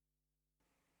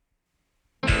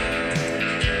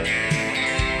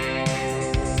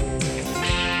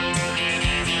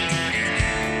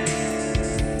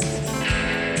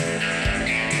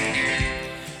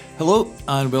Hello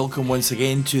and welcome once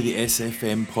again to the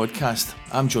SFM podcast.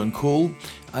 I'm John Cole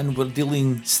and we're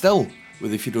dealing still with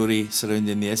the furore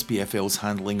surrounding the SPFL's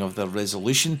handling of their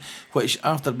resolution, which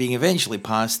after being eventually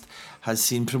passed has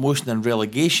seen promotion and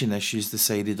relegation issues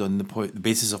decided on the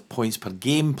basis of points per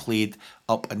game played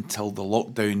up until the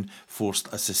lockdown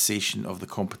forced a cessation of the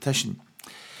competition.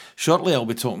 Shortly I'll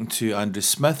be talking to Andrew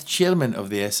Smith, Chairman of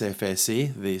the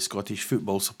SFSA, the Scottish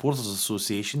Football Supporters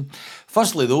Association.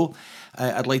 Firstly though,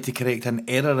 I'd like to correct an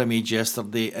error I made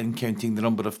yesterday in counting the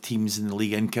number of teams in the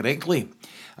league incorrectly.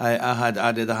 I had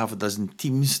added a half a dozen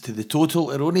teams to the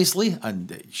total erroneously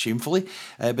and shamefully,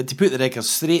 but to put the record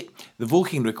straight, the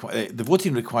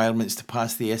voting requirements to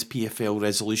pass the SPFL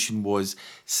resolution was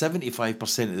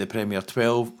 75% of the Premier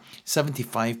 12,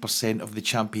 75% of the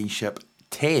Championship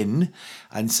 10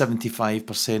 and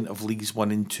 75% of Leagues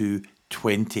 1 and 2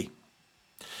 20.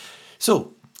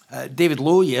 So, David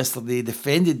Lowe yesterday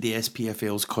defended the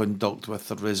SPFL's conduct with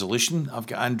the resolution. I've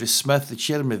got Andrew Smith, the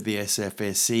chairman of the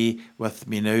SFSA, with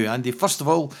me now. Andy, first of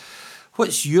all,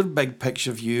 what's your big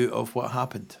picture view of what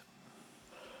happened?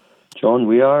 John,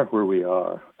 we are where we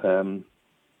are.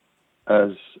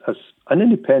 As an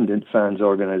independent fans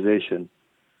organisation,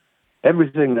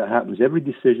 everything that happens, every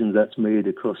decision that's made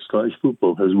across Scottish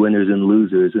football has winners and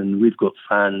losers, and we've got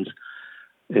fans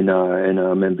in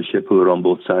our membership who are on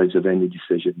both sides of any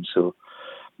decision. So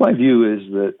my view is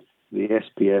that the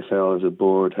SPFL as a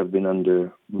board have been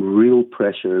under real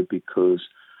pressure because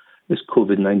this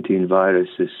COVID-19 virus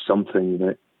is something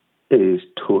that is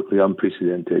totally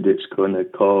unprecedented. It's going to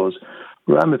cause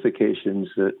ramifications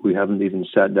that we haven't even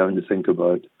sat down to think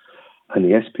about. And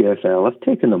the SPFL have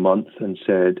taken a month and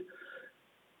said,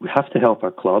 we have to help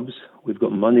our clubs. We've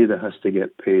got money that has to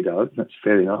get paid out. That's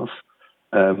fair enough.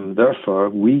 Therefore,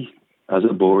 we as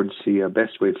a board see our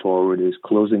best way forward is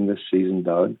closing this season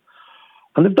down.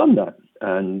 And they've done that.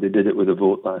 And they did it with a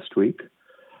vote last week.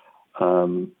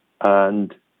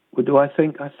 And what do I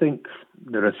think? I think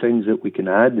there are things that we can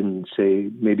add and say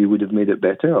maybe would have made it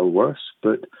better or worse.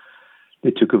 But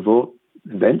they took a vote.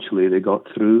 Eventually, they got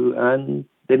through and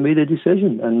they made a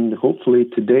decision. And hopefully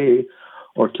today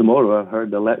or tomorrow, I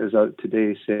heard the letters out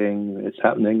today saying it's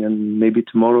happening, and maybe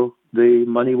tomorrow the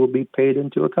money will be paid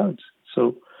into accounts.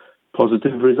 So,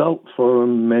 positive result for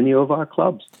many of our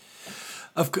clubs.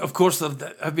 Of course,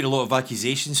 there have been a lot of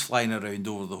accusations flying around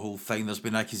over the whole thing. There's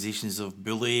been accusations of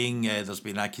bullying, there's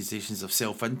been accusations of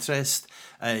self-interest.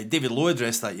 David Lowe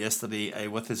addressed that yesterday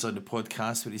with us on the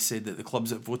podcast, where he said that the clubs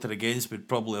that voted against would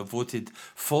probably have voted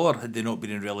for had they not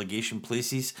been in relegation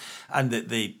places, and that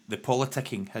the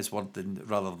politicking, his word,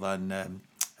 rather than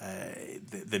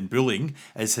bullying,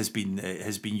 as has been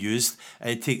used,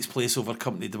 takes place over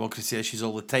company democracy issues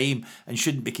all the time and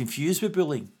shouldn't be confused with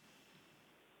bullying.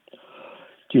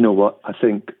 Do you know what? I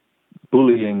think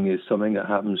bullying is something that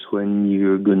happens when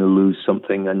you're going to lose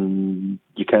something and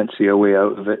you can't see a way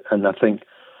out of it. And I think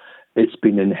it's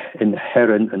been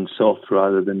inherent and soft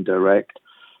rather than direct.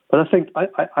 But I think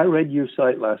I read your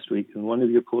site last week, and one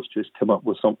of your posters came up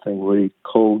with something where he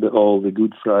called it all the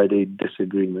Good Friday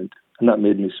disagreement. And that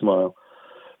made me smile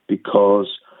because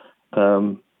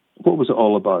what was it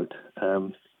all about?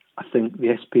 I think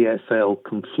the SPFL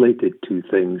conflated two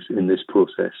things in this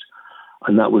process.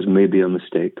 And that was maybe a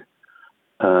mistake.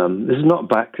 This is not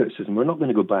back criticism. We're not going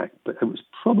to go back, but it was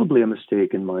probably a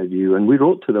mistake in my view. And we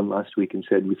wrote to them last week and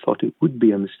said we thought it would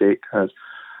be a mistake as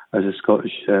a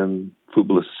Scottish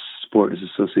Football Supporters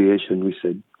Association. We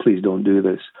said, please don't do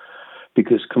this.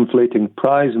 Because conflating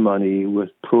prize money with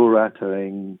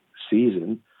pro-rataing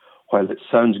season, while it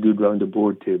sounds good round the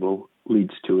board table,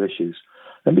 leads to issues.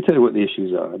 Let me tell you what the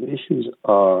issues are. The issues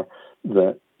are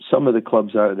that some of the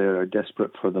clubs out there are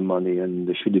desperate for the money, and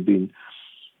there should have been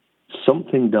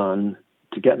something done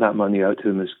to get that money out to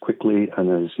them as quickly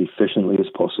and as efficiently as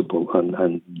possible.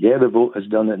 And yeah, the vote has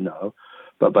done it now,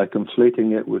 but by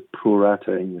conflating it with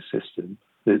pro-rataing the system,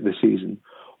 the season,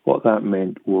 what that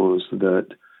meant was that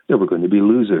there were going to be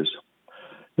losers.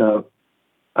 Now,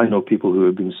 I know people who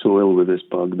have been so ill with this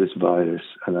bug, this virus,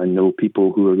 and I know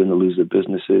people who are going to lose their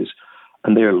businesses,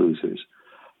 and they're losers.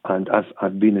 And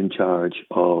I've been in charge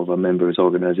of a members'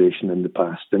 organisation in the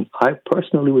past, and I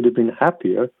personally would have been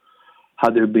happier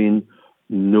had there been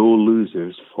no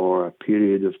losers for a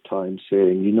period of time,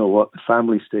 saying, you know what, the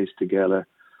family stays together.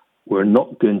 We're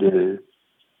not going to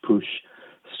push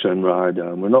Stranraer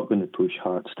down. We're not going to push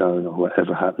Hearts down or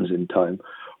whatever happens in time.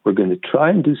 We're going to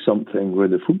try and do something where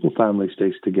the football family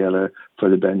stays together for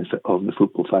the benefit of the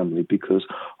football family, because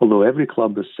although every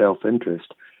club has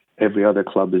self-interest, every other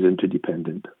club is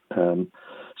interdependent.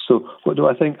 So what do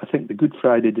I think? I think the Good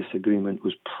Friday disagreement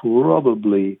was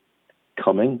probably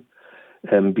coming.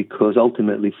 because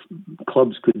ultimately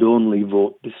clubs could only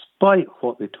vote, despite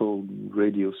what they told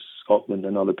Radio Scotland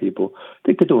and other people,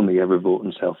 they could only ever vote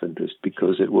in self-interest,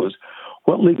 because it was,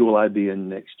 what league will I be in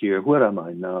next year? Where am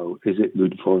I now? Is it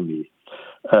good for me?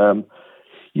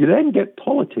 You then get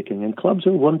politicking, and clubs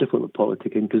are wonderful at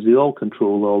politicking because they all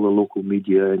control all the local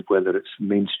media, whether it's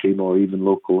mainstream or even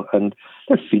local, and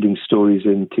they're feeding stories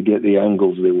in to get the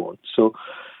angles they want. So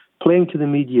playing to the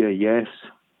media, yes.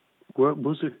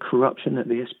 Was there corruption at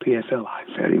the SPFL? I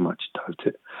very much doubt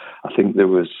it. I think there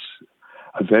was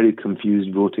a very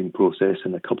confused voting process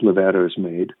and a couple of errors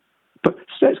made. But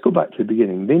let's go back to the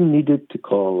beginning. They needed to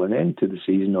call an end to the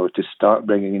season, or to start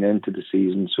bringing an end to the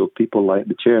season. So people like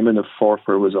the chairman of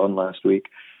Forfar was on last week.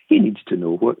 He needs to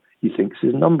know what he thinks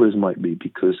his numbers might be,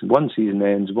 because one season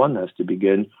ends, one has to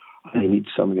begin, and he needs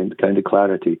some kind of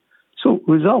clarity. So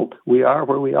result, we are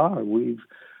where we are. We've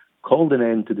called an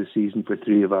end to the season for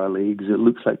 3 of our leagues. It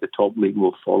looks like the top league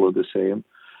will follow the same.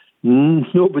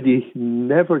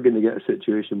 Never going to get a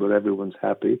situation where everyone's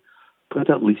happy. But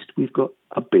at least we've got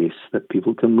a base that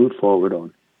people can move forward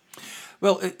on.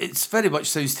 Well, it's very much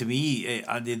sounds to me,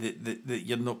 Andy, that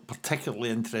you're not particularly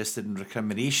interested in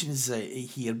recriminations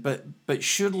here, but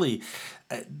surely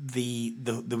the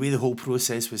way the whole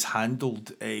process was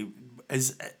handled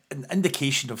is an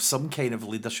indication of some kind of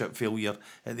leadership failure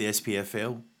at the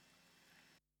SPFL.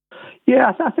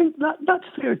 Yeah, I think that's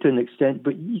fair to an extent,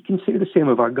 but you can say the same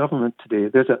of our government today.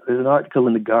 There's an article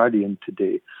in The Guardian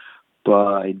today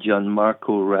by Gianmarco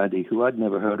Radi, who I'd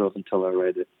never heard of until I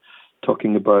read it,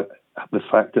 talking about the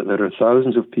fact that there are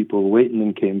thousands of people waiting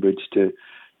in Cambridge to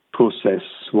process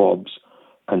swabs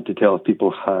and to tell if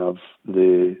people have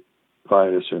the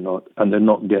virus or not, and they're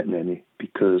not getting any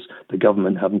because the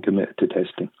government haven't committed to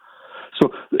testing.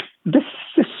 So this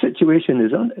situation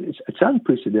it's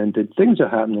unprecedented. Things are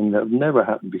happening that have never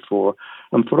happened before,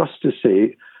 and for us to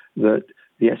say that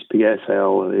the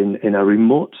SPFL, in a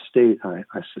remote state, I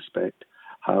suspect,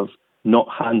 have not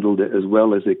handled it as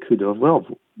well as they could have. Well,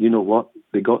 you know what?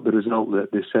 They got the result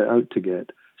that they set out to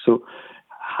get. So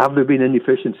have there been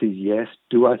inefficiencies? Yes.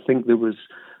 Do I think there was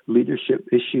leadership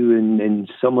issue in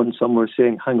someone somewhere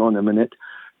saying, hang on a minute?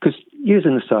 Because here's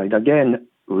an aside. Again,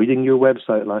 reading your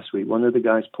website last week, one of the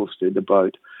guys posted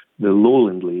about the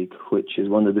Lowland League, which is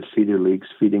one of the feeder leagues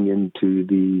feeding into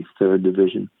the 3rd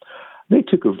Division. They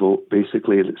took a vote,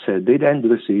 basically, that said they'd end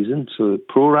the season, so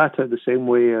pro rata the same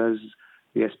way as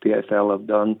the SPFL have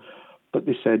done, but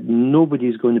they said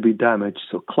nobody's going to be damaged.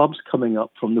 So clubs coming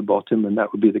up from the bottom, and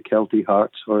that would be the Kelty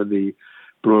Hearts or the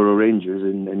Brora Rangers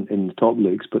in the top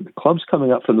leagues, but the clubs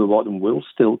coming up from the bottom will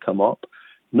still come up.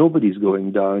 Nobody's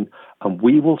going down, and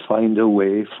we will find a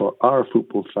way for our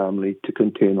football family to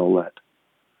contain all that.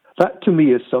 That, to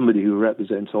me, as somebody who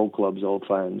represents all clubs, all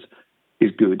fans,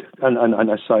 is good, and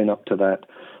I sign up to that.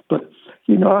 But,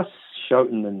 you know, us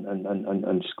shouting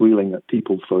and squealing at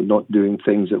people for not doing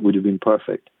things that would have been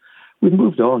perfect, we've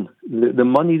moved on. The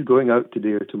money's going out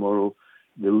today or tomorrow.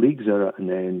 The leagues are at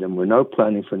an end, and we're now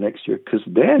planning for next year, because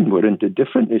then we're into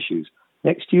different issues.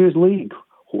 Next year's league,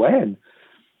 when?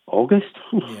 August?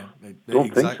 Yeah, don't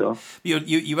exactly. think so.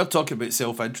 You were talking about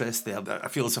self-interest there. I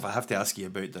feel as if I have to ask you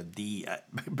about Dundee,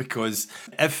 because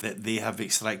if they have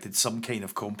extracted some kind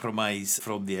of compromise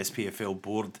from the SPFL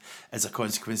board as a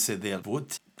consequence of their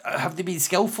vote, have they been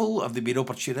skillful? Have they been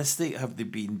opportunistic? Have they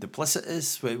been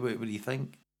duplicitous? What do you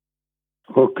think?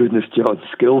 Oh, goodness, John.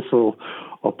 Skillful,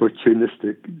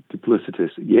 opportunistic, duplicitous.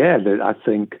 Yeah, I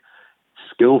think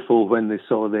skillful when they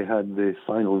saw they had the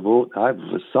final vote. I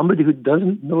was somebody who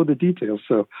doesn't know the details,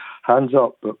 so hands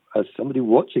up. But as somebody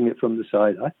watching it from the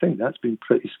side, I think that's been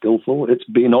pretty skillful. It's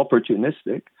been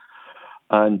opportunistic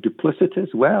and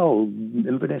duplicitous. Well,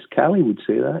 Inverness Cali would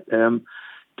say that.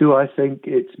 Do I think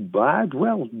it's bad?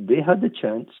 Well, they had the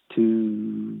chance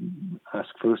to ask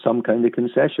for some kind of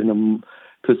concession,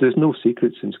 because there's no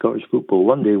secrets in Scottish football.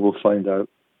 One day we'll find out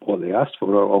what they asked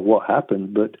for or what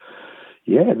happened, but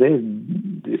yeah,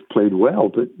 they've played well,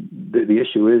 but the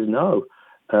issue is now,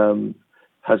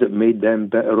 has it made them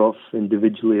better off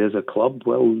individually as a club?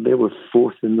 Well, they were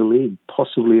 4th in the league,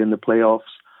 possibly in the playoffs,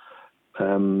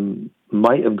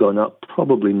 might have gone up,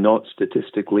 probably not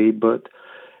statistically, but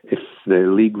if the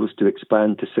league was to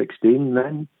expand to 16,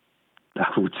 then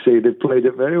I would say they've played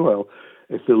it very well.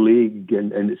 If the league,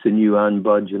 and it's a new Anne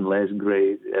Budge and Les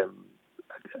Gray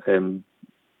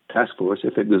task force,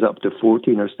 if it goes up to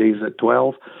 14 or stays at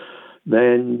 12,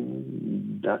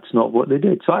 then that's not what they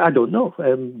did. So I don't know.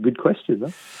 Good question,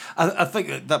 though. I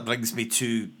think that brings me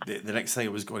to the next thing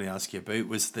I was going to ask you about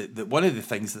was that one of the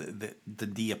things that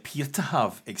Dundee appear to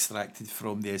have extracted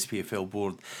from the SPFL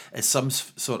board is some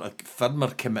sort of firmer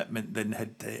commitment than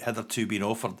had hitherto been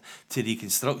offered to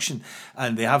reconstruction,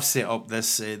 and they have set up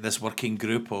this working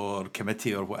group or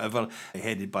committee or whatever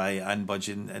headed by Anne Budge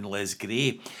and Les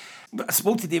Gray. But I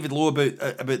spoke to David Lowe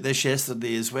about this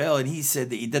yesterday as well, and he said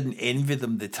that he didn't envy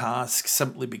them the task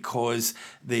simply because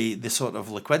the sort of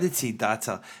liquidity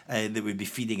data that would be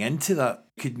feeding into that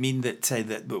could mean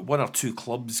that one or two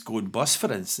clubs going bust,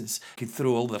 for instance, could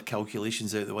throw all their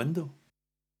calculations out the window.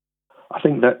 I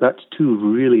think that's two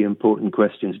really important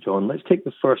questions, John. Let's take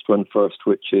the first one first,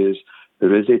 which is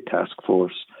there is a task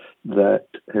force that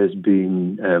has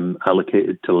been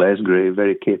allocated to Les Gray, a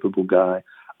very capable guy.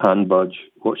 Anne Budge,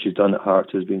 what she's done at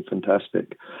Hearts has been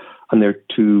fantastic. And they're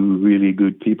two really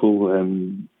good people.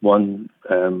 One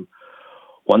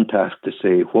task to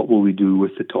say, what will we do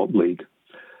with the top league?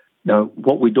 Now,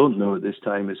 what we don't know at this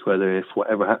time is whether if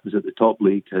whatever happens at the top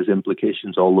league has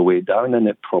implications all the way down, and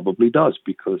it probably does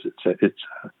because it's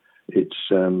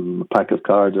a pack of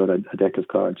cards or a deck of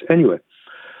cards. Anyway,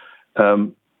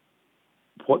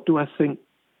 what do I think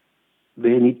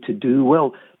they need to do?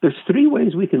 Well, there's three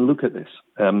ways we can look at this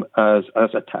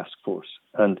as a task force.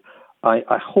 And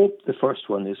I hope the first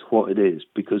one is what it is,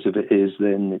 because if it is,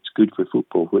 then it's good for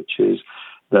football, which is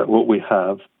that what we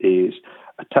have is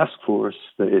a task force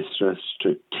that is a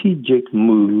strategic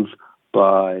move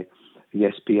by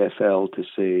the SPFL to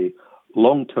say,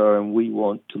 long term, we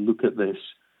want to look at this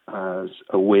as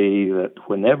a way that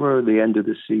whenever the end of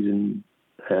the season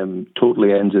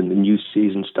totally ends and the new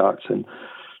season starts, and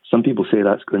some people say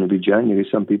that's going to be January.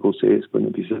 Some people say it's going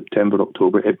to be September,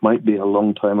 October. It might be a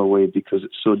long time away because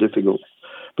it's so difficult.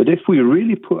 But if we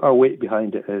really put our weight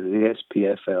behind it at the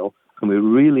SPFL and we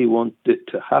really want it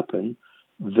to happen,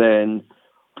 then,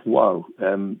 wow,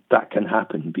 that can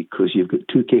happen because you've got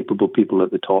two capable people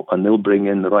at the top and they'll bring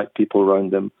in the right people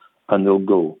around them and they'll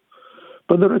go.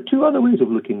 But there are two other ways of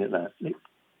looking at that.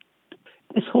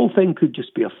 This whole thing could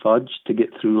just be a fudge to get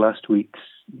through last week's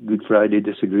Good Friday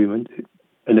disagreement.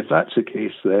 And if that's the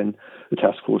case, then the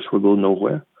task force will go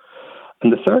nowhere.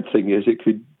 And the third thing is it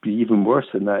could be even worse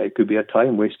than that. It could be a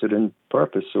time waster in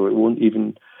purpose. So it won't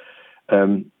even,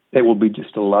 it will be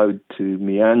just allowed to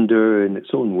meander in its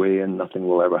own way and nothing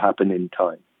will ever happen in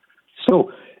time.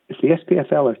 So if the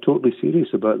SPFL are totally serious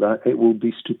about that, it will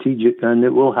be strategic and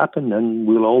it will happen and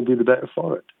we'll all be the better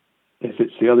for it. If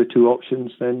it's the other two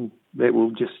options, then it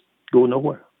will just go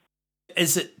nowhere.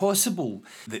 Is it possible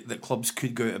that clubs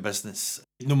could go out of business,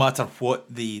 no matter what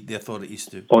the authorities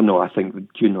do? Oh, no, I think,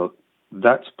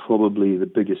 that's probably the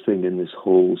biggest thing in this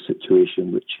whole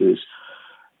situation, which is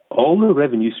all the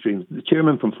revenue streams. The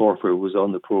chairman from Forfar was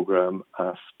on the programme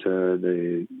after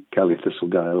the Cali Thistle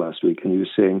guy last week, and he was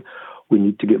saying, we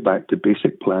need to get back to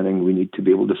basic planning. We need to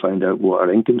be able to find out what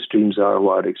our income streams are,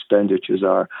 what our expenditures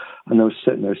are. And I was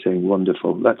sitting there saying,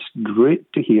 wonderful. That's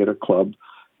great to hear a club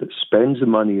that spends the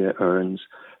money it earns,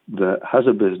 that has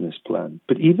a business plan.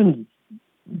 But even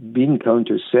being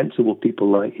counter sensible people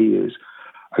like he is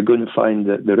are going to find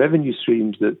that the revenue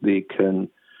streams that they can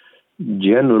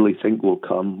generally think will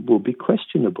come will be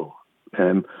questionable.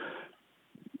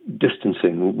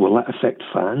 Distancing, will that affect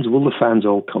fans? Will the fans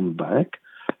all come back?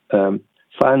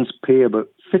 Fans pay about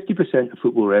 50% of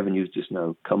football revenues just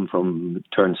now come from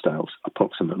turnstiles,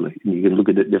 approximately. And you can look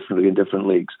at it differently in different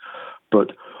leagues.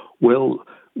 But will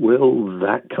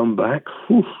that come back?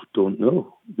 Don't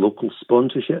know. Local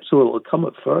sponsorship, so it'll come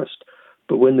at first.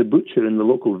 But when the butcher in the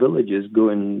local village is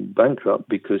going bankrupt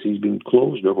because he's been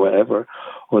closed or whatever,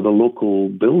 or the local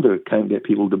builder can't get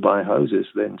people to buy houses,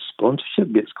 then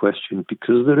sponsorship gets questioned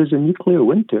because there is a nuclear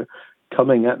winter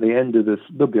coming at the end of this.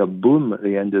 There'll be a boom at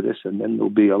the end of this, and then there'll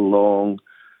be a long,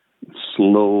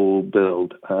 slow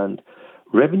build. And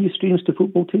revenue streams to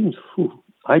football teams,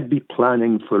 I'd be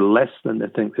planning for less than they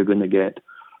think they're going to get.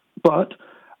 But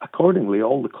accordingly,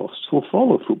 all the costs will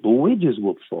follow. Football wages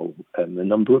will fall, and the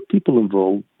number of people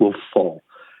involved will fall.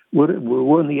 We're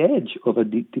on the edge of a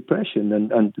deep depression,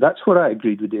 and that's where I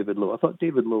agreed with David Lowe. I thought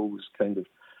David Lowe was kind of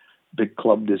big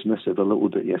club dismissive a little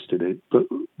bit yesterday, but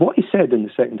what he said in the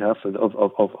second half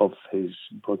of his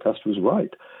broadcast was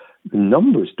right. The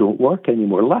numbers don't work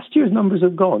anymore. Last year's numbers are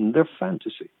gone. They're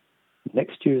fantasy.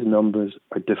 Next year's numbers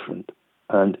are different.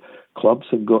 And clubs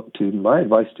have got to, my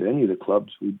advice to any of the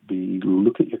clubs would be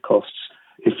look at your costs.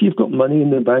 If you've got money in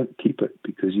the bank, keep it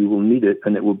because you will need it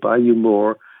and it will buy you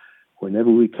more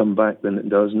whenever we come back than it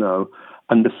does now.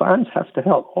 And the fans have to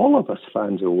help. All of us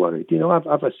fans are worried. You know,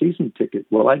 I've a season ticket.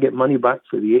 Will I get money back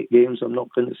for the 8 games I'm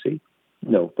not going to see?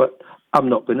 No, but I'm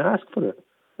not going to ask for it.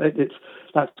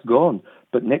 That's gone.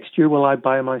 But next year, will I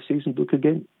buy my season book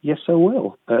again? Yes, I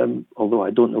will. Although I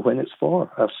don't know when it's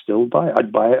for. I'll still buy it.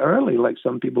 I'd buy it early, like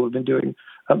some people have been doing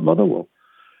at Motherwell.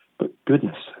 But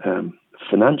goodness,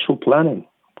 financial planning.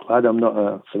 Glad I'm not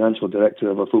a financial director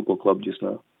of a football club just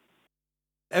now.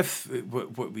 If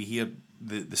what we hear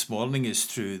this morning is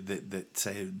true, that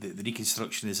the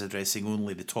reconstruction is addressing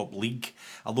only the top league,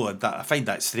 although I find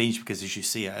that strange because, as you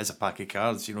say, it is a pack of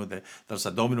cards. You know, there's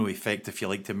a domino effect, if you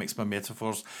like to mix my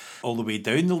metaphors, all the way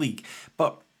down the league.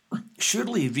 But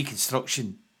surely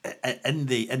reconstruction in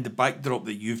the backdrop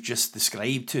that you've just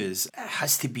described to us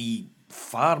has to be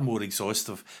far more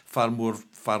exhaustive, far more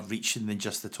far-reaching than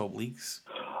just the top leagues.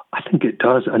 I think it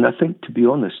does, and I think, to be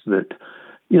honest, that,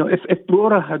 you know, if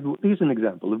Brora had, here's an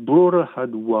example, if Brora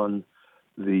had won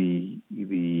the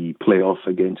playoff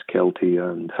against Kelty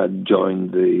and had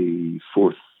joined the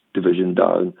 4th division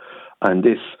down, and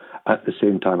if at the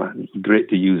same time, great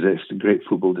to use this, great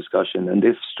football discussion, and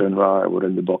if Stranraer were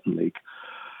in the bottom league,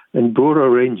 then Brora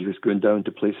Rangers going down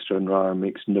to play Stranraer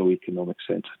makes no economic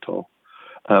sense at all.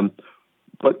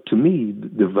 But to me,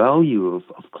 the value of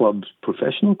clubs,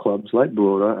 professional clubs like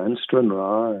Brora and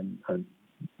Stranraer and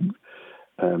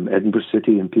Edinburgh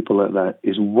City and people like that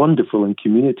is wonderful in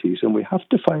communities. And we have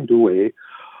to find a way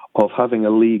of having a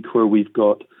league where we've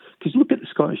got, because look at the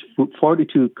Scottish,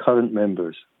 42 current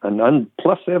members and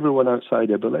plus everyone outside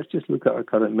it, but let's just look at our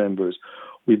current members.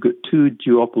 We've got 2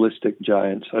 duopolistic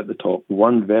giants at the top,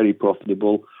 one very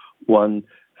profitable, one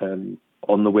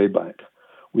on the way back.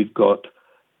 We've got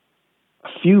a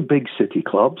few big city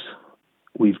clubs.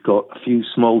 We've got a few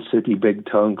small city, big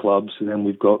town clubs, and then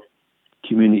we've got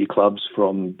community clubs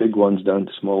from big ones down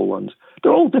to small ones.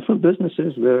 They're all different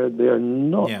businesses. They're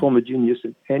not homogeneous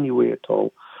in any way at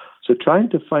all. So trying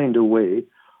to find a way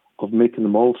of making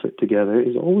them all fit together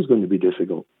is always going to be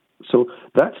difficult. So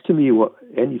that's, to me, what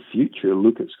any future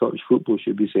look at Scottish football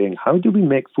should be saying. How do we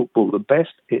make football the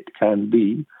best it can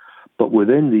be, but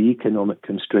within the economic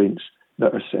constraints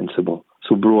that are sensible?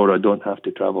 So Brora don't have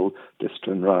to travel to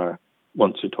Stranraer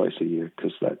once or twice a year,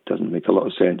 because that doesn't make a lot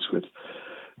of sense with...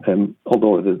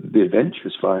 although the adventure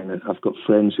is fine. I've got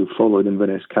friends who followed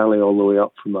Inverness Cali all the way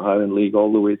up from the Highland League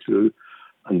all the way through,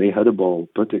 and they had a ball,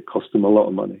 but it cost them a lot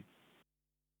of money.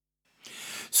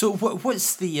 So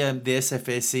what's the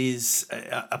SFSA's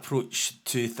approach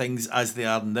to things as they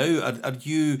are now? Are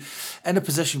you in a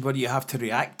position where you have to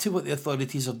react to what the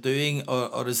authorities are doing,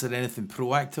 or is there anything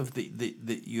proactive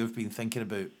that you've been thinking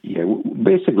about? Yeah,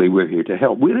 basically we're here to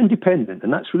help. We're independent,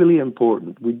 and that's really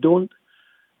important.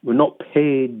 We're not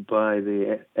paid by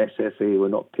the SFA, we're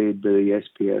not paid by the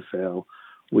SPFL.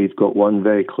 We've got one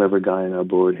very clever guy on our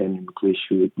board, Henry McLeish,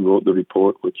 who wrote the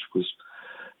report, which was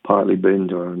partly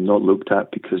binned or not looked at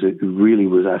because it really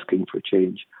was asking for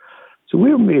change. So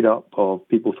we're made up of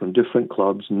people from different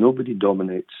clubs. Nobody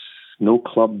dominates, no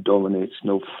club dominates,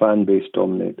 no fan base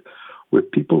dominate. We're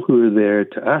people who are there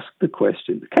to ask the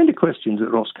question, the kind of questions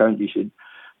that Ross County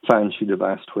fans should have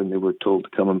asked when they were told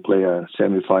to come and play a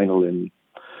semi-final in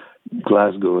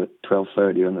Glasgow at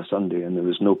 12:30 on a Sunday, and there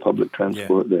was no public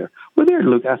transport there. We're there to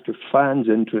look after fans'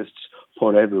 interests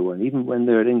for everyone, even when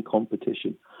they're in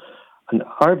competition. And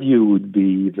our view would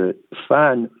be that the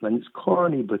fan, and it's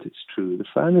corny, but it's true, the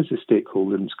fan is a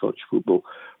stakeholder in Scottish football.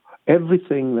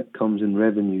 Everything that comes in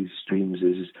revenue streams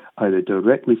is either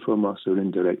directly from us or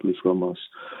indirectly from us.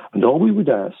 And all we would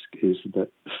ask is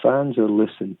that fans are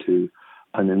listened to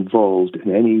and involved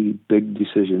in any big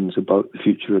decisions about the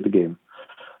future of the game.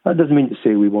 That doesn't mean to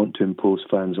say we want to impose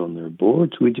fans on their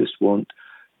boards. We just want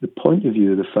the point of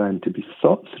view of the fan to be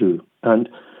thought through. And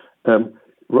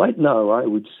right now, I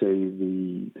would say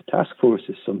the task force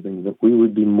is something that we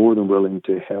would be more than willing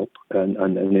to help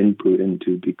and input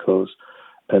into, because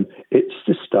it's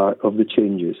the start of the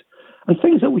changes and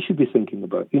things that we should be thinking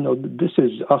about. You know, this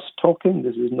is us talking.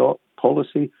 This is not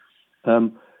policy.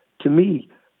 To me,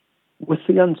 with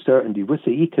the uncertainty, with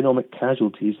the economic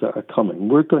casualties that are coming,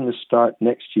 we're going to start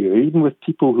next year, even with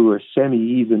people who are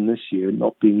semi-even this year,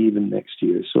 not being even next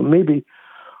year. So maybe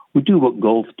we do what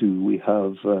golf do. We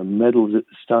have medals at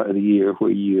the start of the year where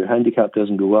your handicap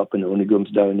doesn't go up and it only goes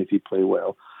down if you play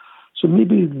well. So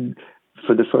maybe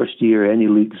for the first year, any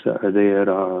leagues that are there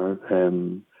are,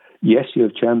 yes, you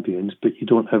have champions, but you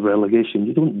don't have relegation.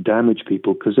 You don't damage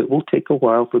people, because it will take a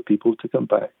while for people to come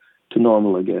back to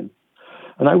normal again.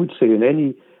 And I would say in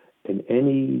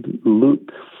any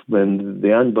look, when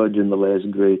the Anne Budge and the Les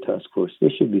Gray task force, they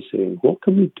should be saying, what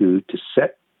can we do to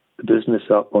set the business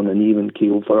up on an even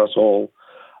keel for us all?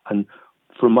 And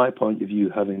from my point of view,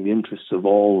 having the interests of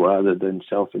all rather than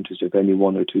self-interest of any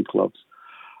one or two clubs.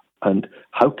 And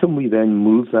how can we then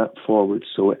move that forward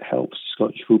so it helps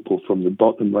Scottish football from the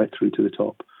bottom right through to the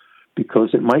top? Because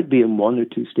it might be in one or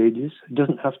two stages. It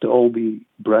doesn't have to all be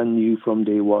brand new from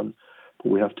day one,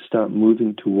 but we have to start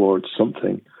moving towards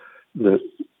something that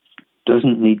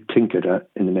doesn't need tinkered at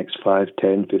in the next 5,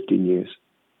 10, 15 years.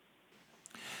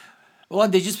 Well,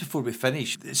 Andy, just before we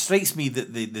finish, it strikes me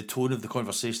that the tone of the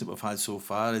conversation that we've had so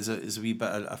far is a wee bit,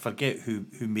 I forget who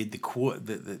made the quote,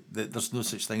 that there's no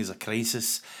such thing as a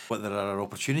crisis, but there are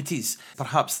opportunities.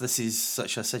 Perhaps this is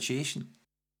such a situation.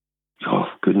 Oh,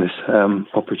 goodness.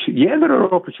 Yeah, there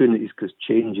are opportunities because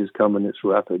change is coming, it's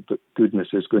rapid, but goodness,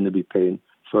 there's going to be pain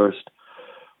first.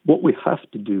 What we have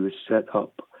to do is set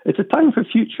up. It's a time for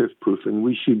future-proofing.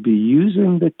 We should be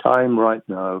using the time right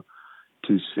now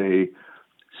to say,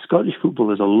 Scottish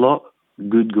football has a lot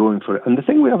good going for it. And the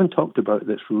thing we haven't talked about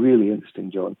that's really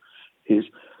interesting, John, is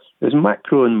there's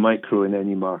macro and micro in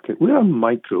any market. We're a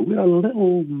micro. We're a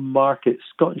little market,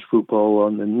 Scottish football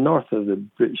on the north of the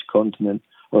British continent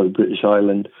or the British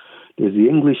island. There's the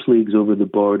English leagues over the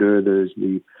border. There's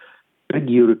the big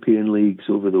European leagues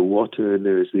over the water.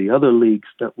 There's the other leagues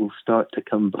that will start to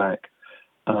come back.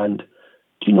 And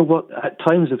do you know what? At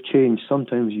times of change,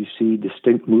 sometimes you see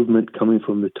distinct movement coming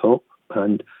from the top.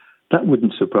 And that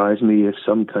wouldn't surprise me if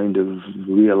some kind of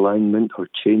realignment or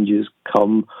changes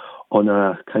come on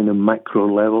a kind of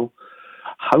macro level.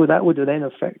 How that would then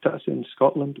affect us in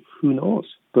Scotland, who knows?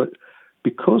 But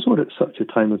because we're at such a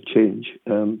time of change,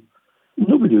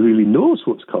 nobody really knows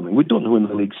what's coming. We don't know when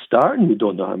the league's starting. We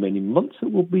don't know how many months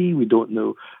it will be. We don't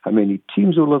know how many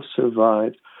teams will have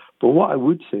survived. But what I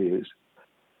would say is,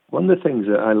 one of the things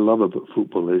that I love about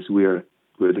football is we're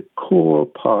the core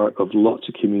part of lots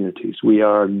of communities. We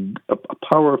are a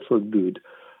power for good.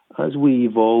 As we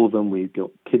evolve and we've got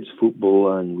kids'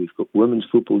 football and we've got women's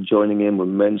football joining in with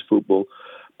men's football,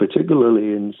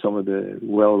 particularly in some of the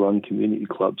well-run community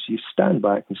clubs, you stand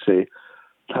back and say,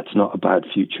 that's not a bad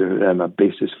future, a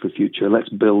basis for future. Let's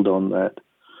build on that.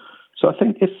 So I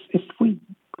think if we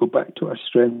go back to our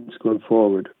strengths going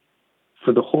forward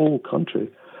for the whole country,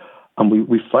 and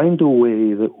we find a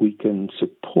way that we can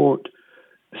support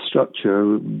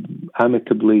structure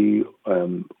amicably,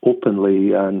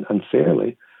 openly and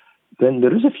fairly, then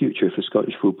there is a future for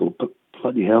Scottish football. But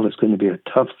bloody hell, it's going to be a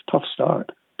tough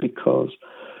start because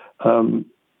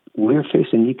we're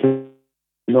facing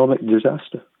economic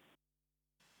disaster.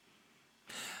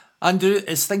 Andrew,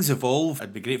 as things evolve,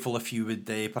 I'd be grateful if you would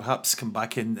perhaps come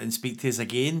back and speak to us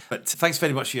again. But thanks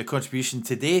very much for your contribution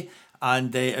today,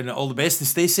 and all the best and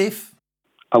stay safe.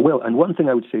 I will. And one thing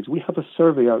I would say is we have a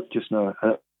survey out just now.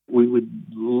 We would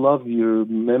love your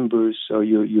members or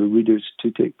your readers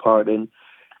to take part in.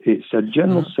 It's a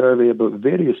general survey about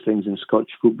various things in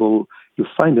Scottish football. You'll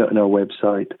find it on our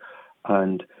website.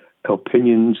 And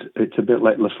opinions, it's a bit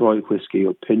like Lefroy whiskey.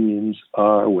 Opinions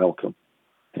are welcome.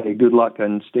 Hey, good luck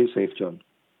and stay safe, John.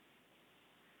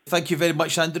 Thank you very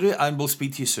much, Andrew, and we'll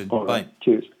speak to you soon. All right. Bye.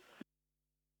 Cheers.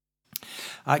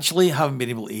 Actually, haven't been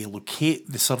able to locate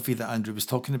the survey that Andrew was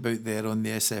talking about there on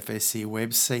the SFSA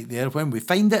website there. When we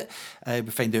find it, we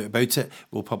find out about it,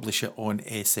 we'll publish it on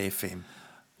SFM.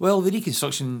 Well, the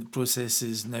reconstruction process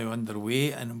is now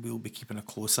underway and we'll be keeping a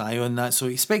close eye on that. So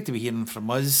expect to be hearing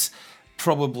from us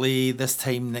probably this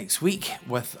time next week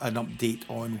with an update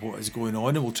on what is going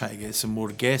on, and we'll try to get some more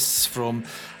guests from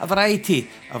a variety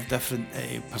of different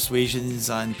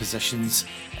persuasions and positions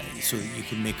so that you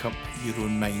can make up your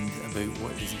own mind about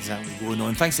what is exactly going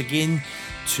on. Thanks again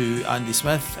to Andy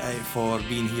Smith for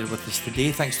being here with us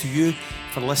today. Thanks to you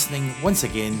for listening once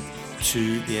again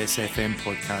to the SFM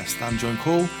podcast. I'm John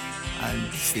Cole,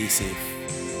 and stay safe.